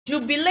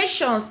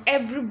Jubilations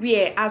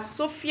everywhere as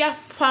Sophia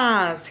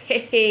fans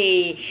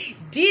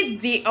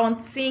did the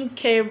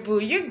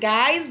unthinkable. You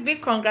guys,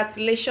 big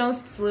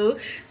congratulations to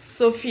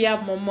Sophia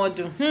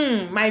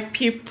Momodu. My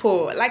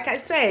people, like I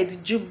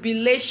said,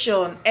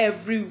 jubilation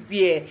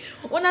everywhere.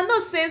 When I know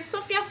say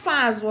Sophia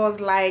fans was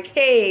like,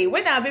 hey,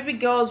 when our baby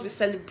girls will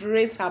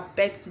celebrate her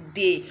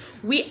birthday,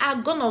 we are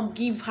gonna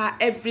give her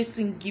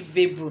everything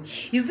givable.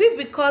 Is it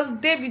because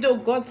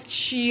Davido got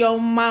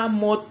Chioma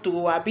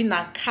moto, been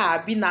a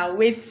car, been a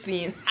waiting?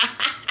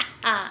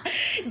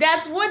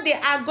 That's what they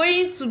are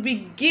going to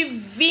be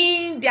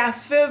giving their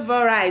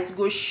favorites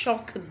go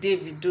shock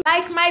Davido.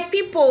 Like my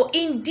people,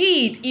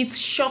 indeed it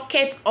shocked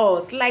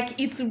us.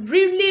 Like it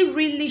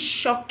really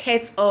shocked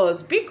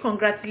us. Big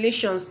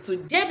congratulations to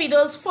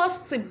Davido's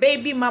first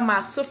baby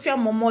mama Sophia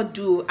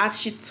Momodu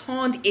as she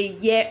turned a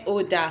year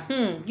older.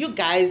 You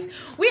guys,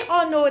 we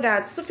all know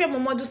that Sophia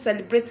Momodu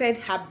celebrated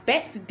her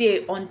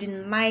birthday on the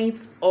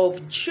 9th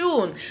of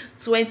June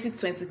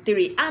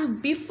 2023,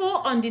 and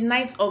before on the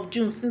 9th of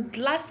June since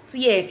last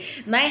year,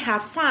 now her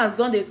fans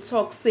don dey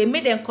talk say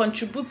make dem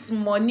contribute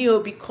money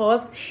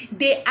because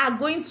they are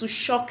going to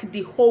shock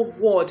the whole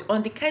world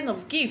on the kind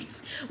of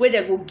gifts wey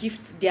they go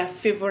gift their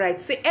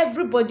favorites. Say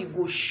everybody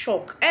go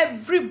shock,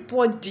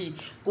 everybody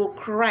go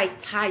cry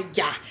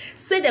tire,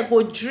 say they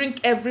go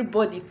drink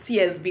everybody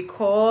tears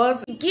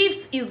because the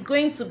gift is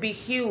going to be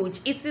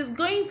huge. It is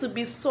going to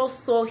be so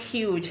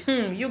huge.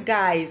 You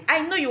guys,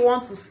 I know you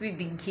want to see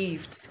the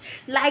gifts.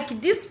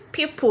 Like these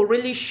people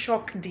really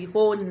shock the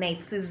whole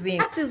netizen.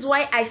 That is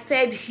why I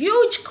said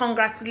huge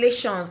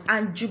congratulations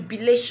and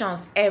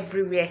jubilations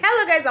everywhere.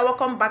 Hello guys, and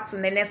welcome back to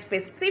Nene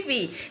Space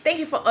TV. Thank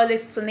you for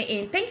always tuning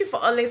in. Thank you for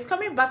always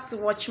coming back to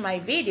watch my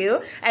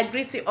video. I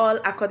greet you all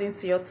according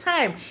to your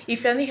time.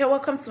 If you're new here,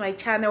 welcome to my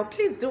channel.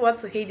 Please do want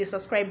to hit the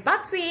subscribe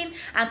button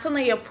and turn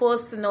on your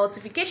post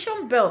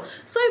notification bell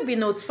so you'll be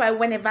notified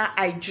whenever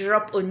I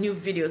drop a new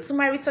video. To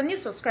my returning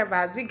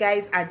subscribers, you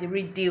guys are the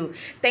real deal.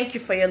 Thank you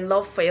for your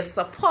love, for your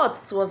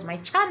support towards my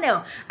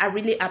channel. I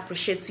really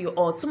appreciate you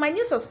all. To my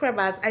new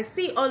subscribers, I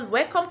see you all.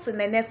 Welcome to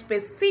Nene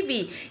Space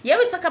TV. Here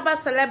we talk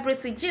about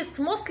celebrity gist,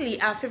 mostly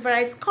our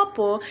favorite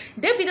couple,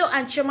 Davido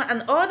and Chioma,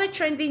 and all the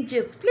trending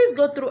gist. Please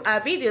go through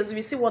our videos.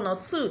 We see one or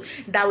two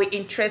that will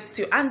interest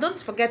you, and don't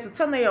forget to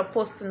turn on your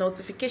post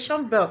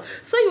notification bell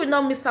so you will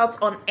not miss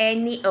out on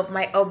any of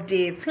my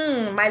updates.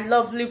 My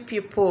lovely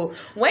people,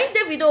 when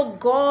Davido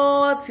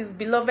got his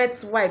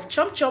beloved's wife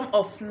Chom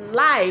of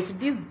life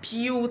this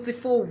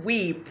beautiful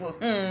whip,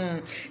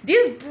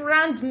 this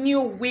brand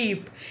new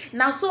whip,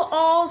 now so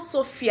all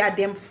Sophia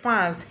them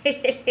fans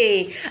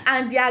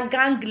and their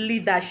gang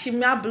leader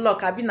Shimia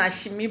Block, Abina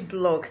Shimi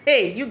Block,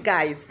 hey you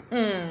guys,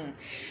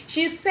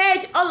 she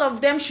said all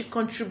of them should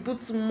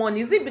contribute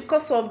money. Is it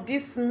because of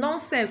this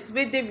nonsense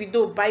wey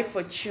Davido buy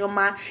for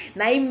Chioma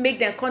now it make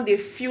them come they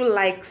feel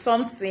like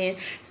something?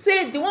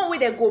 Say the one way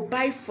they go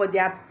buy for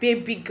their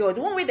baby girl,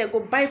 the one way they go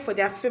buy for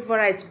their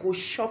favorites go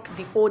shock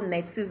the whole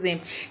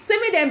netizen. Say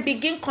make them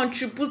begin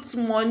contribute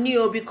money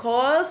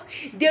because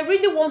they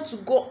really want to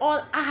go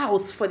all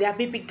out for their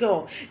baby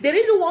girl. They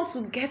really want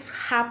to get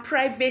her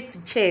private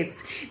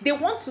jets. They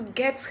want to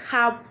get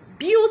her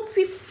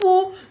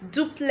beautiful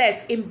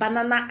duplex in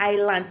Banana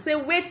Island. Say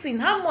waiting,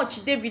 how much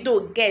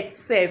Davido get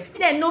safe?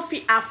 They no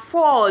fit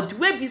afford.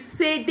 Where be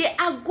say they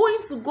are going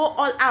to go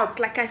all out,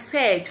 like I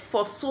said,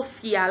 for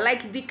Sophia.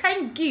 Like the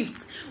kind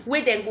gifts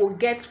where they go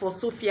get for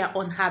Sophia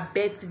on her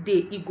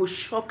birthday, it go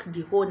shock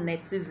the whole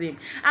netizen.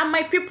 And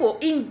my people,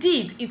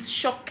 indeed, it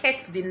shocked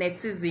the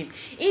netizen.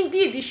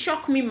 Indeed, it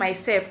shocked me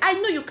myself. I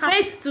know you can't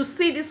wait to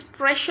see these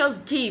precious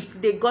gifts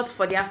they got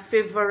for their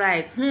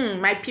favorites.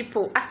 My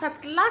people, as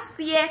at last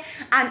year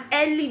and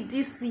early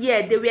this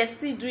year, they were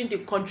still doing the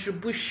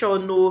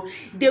contribution.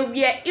 They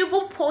were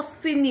even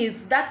posting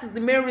it. That is the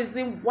main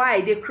reason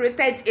why they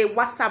created a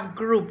WhatsApp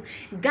group,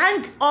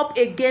 gang up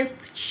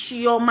against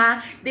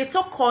Chioma. They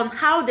talk on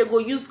how they go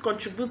use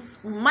contribute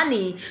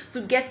money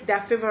to get their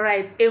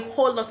favorites, a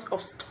whole lot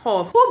of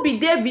stuff. Who be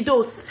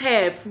Davido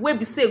self wey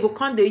be say go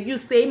come they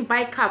use saying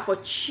buy car for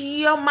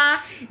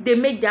Chioma, they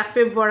make their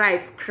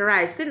favorites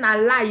cry. Say na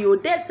lie o.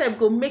 They self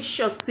go make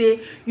sure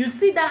say you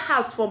see that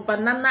house for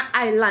Banana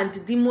Island,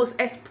 the most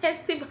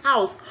expensive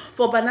house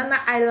for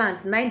Banana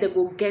Island, now they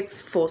go get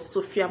for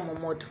Sophia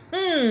Momodu.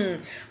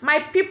 My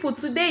people,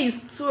 today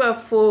is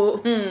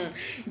 12.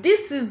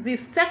 This is the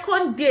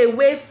second day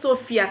where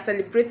Sophia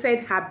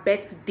celebrated her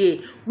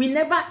birthday. We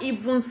never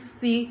even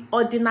see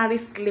ordinary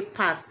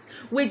slippers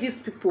where these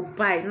people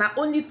buy, not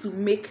only to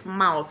make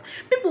mouth.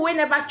 People wey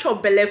never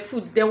chop belle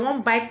food, they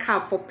won't buy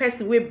car for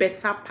person way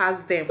better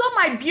pass them. So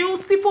my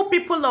beautiful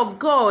people of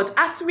God,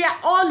 as we are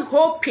all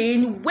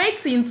hoping,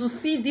 waiting to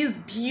see this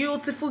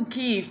beautiful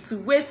gift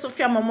where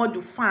Sophia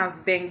Momodu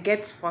fans then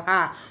get for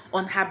her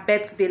on her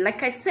birthday.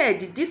 Like I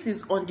said, this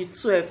is on the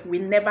 12th. We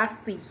never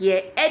see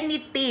hear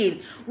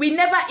anything. We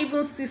never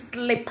even see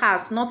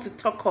slippers, not to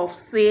talk of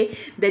say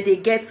that they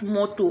get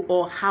motor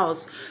or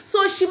house.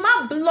 So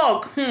Shima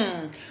blog,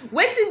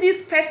 wetin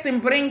this person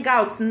bring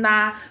out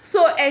now?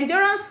 So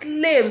endurance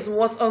slaves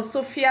was on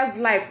Sophia's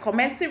live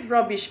commenting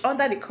rubbish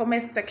under the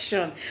comment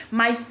section.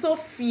 My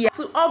Sophia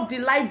to off the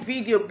live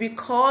video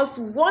because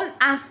one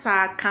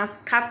answer can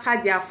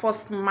scatter their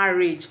first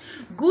marriage.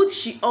 Good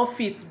she off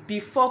it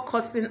before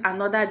causing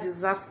another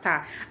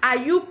disaster. Are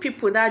you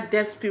people that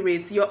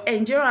desperate? Your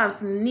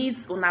endurance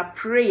needs una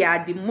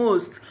prayer the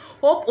most.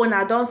 Hope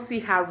una don't see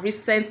her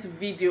recent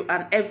video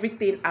and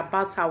everything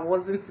about her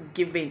wasn't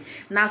given.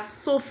 Now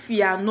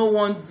Sophia no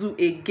one do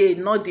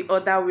again, not the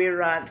other way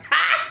around.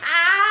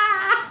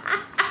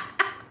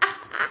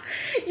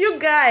 You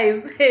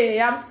guys, hey,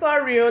 I'm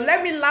sorry.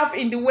 Let me laugh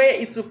in the way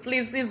it will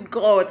pleases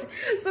God,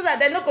 so that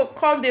they no go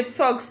come the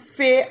talk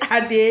say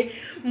are they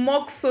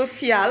mock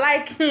Sophia.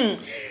 Like,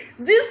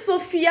 these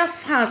Sophia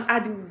fans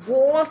are the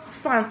worst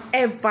fans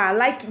ever.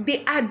 Like,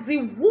 they are the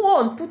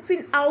one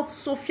putting out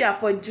Sophia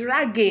for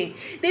dragging.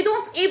 They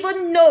don't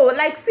even know.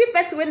 Like, see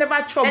person we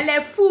never chop.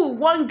 And fool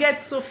one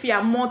get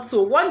Sophia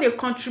motto. One they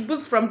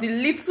contribute from the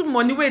little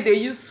money where they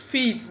use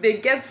feed. They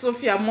get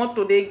Sophia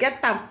motto. They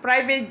get them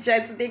private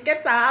jets. They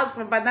get a house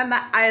for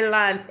Banana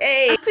Island.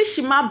 Hey, Auntie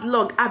Shima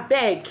blog,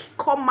 abeg,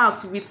 come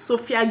out with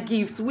Sophia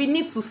gift. We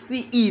need to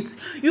see it.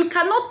 You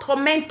cannot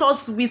torment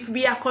us with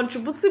we are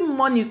contributing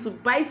money to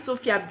buy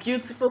Sophia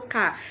beautiful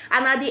car,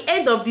 and at the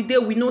end of the day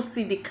we no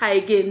see the car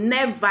again.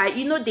 Never.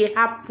 You know they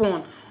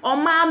happen.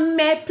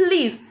 Omame,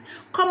 please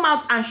come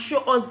out and show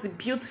us the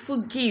beautiful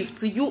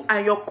gift you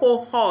and your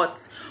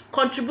cohorts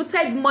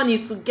contributed money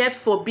to get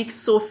for Big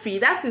Sophie.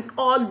 That is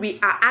all we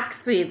are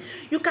asking.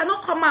 You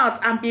cannot come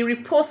out and be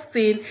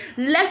reposting,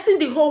 letting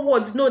the whole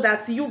world know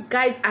that you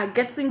guys are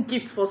getting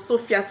gifts for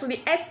Sophia, to the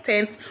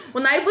extent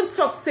una even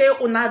talk say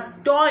una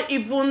don't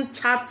even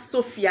chat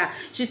Sophia.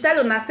 She tell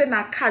una say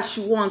na car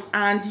she wants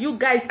and you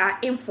guys are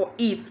in for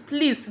it.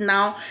 Please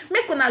now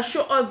make una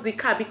show us the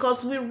car,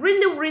 because we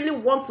really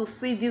want to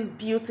see this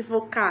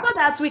beautiful car, so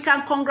that we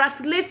can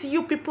congratulate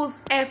you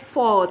people's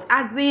effort.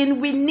 As in,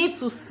 we need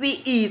to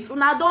see it.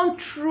 Una don't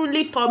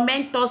truly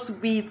torment us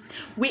with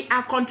we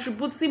are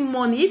contributing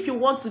money. If you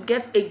want to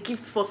get a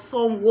gift for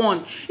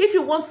someone, if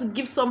you want to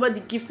give somebody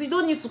gift, you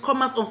don't need to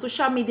come out on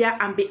social media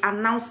and be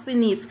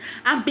announcing it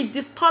and be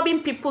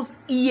disturbing people's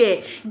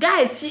ear.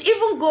 Guys, she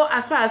even go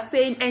as far as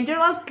saying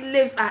endurance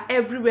slaves are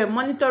everywhere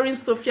monitoring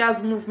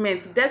Sophia's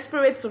movements.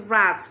 Desperate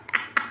rats.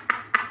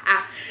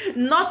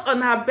 Not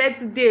on her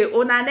birthday.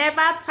 Una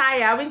never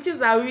tire. When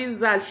she's a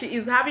wizard, she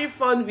is having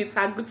fun with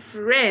her good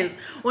friends.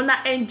 Una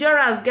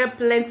endurance get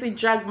plenty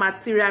drag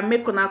material.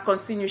 Make una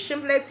continue.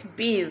 Shameless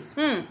beings.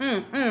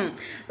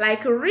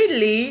 Like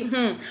really.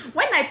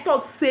 When I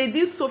talk, say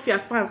these Sophia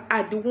fans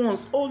are the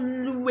ones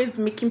always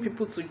making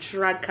people to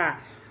drag her.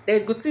 They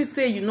go to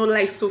say you know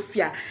like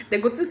Sophia. They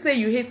go to say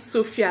you hate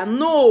Sophia.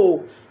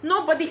 No,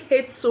 nobody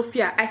hates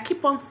Sophia. I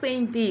keep on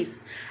saying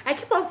this. I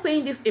keep on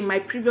saying this in my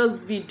previous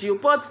video.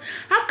 But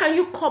how can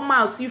you come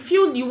out? You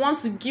feel you want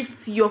to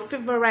gift your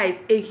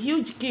favorite a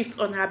huge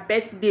gift on her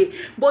birthday,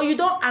 but you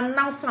don't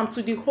announce them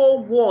to the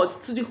whole world,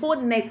 to the whole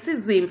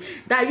netizen,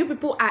 that you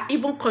people are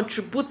even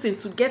contributing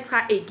to get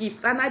her a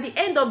gift. And at the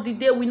end of the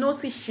day, we know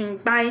see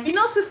shingbai, you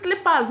know see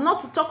slippers, not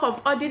to talk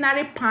of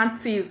ordinary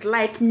panties,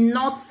 like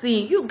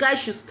nothing. You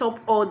guys should stop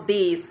all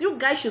this. You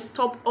guys should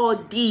stop all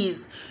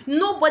this.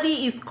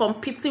 Nobody is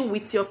competing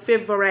with your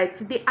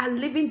favorites. They are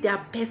living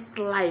their best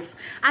life,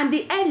 and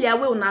the earlier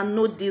we will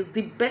know this,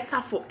 the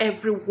better for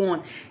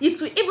everyone. It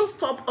will even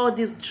stop all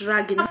this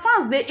dragging. Her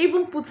fans, they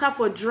even put her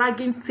for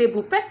dragging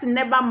table. Person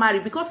never marry,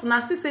 because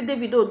una see say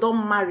Davido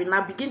don't marry,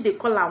 now begin they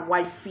call her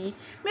wifey.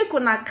 Make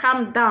una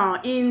calm down.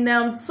 In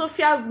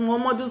Sophia's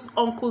Momodu'S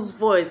uncle's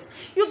voice,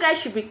 you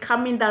guys should be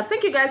calming down.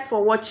 Thank you guys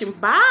for watching.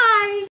 Bye.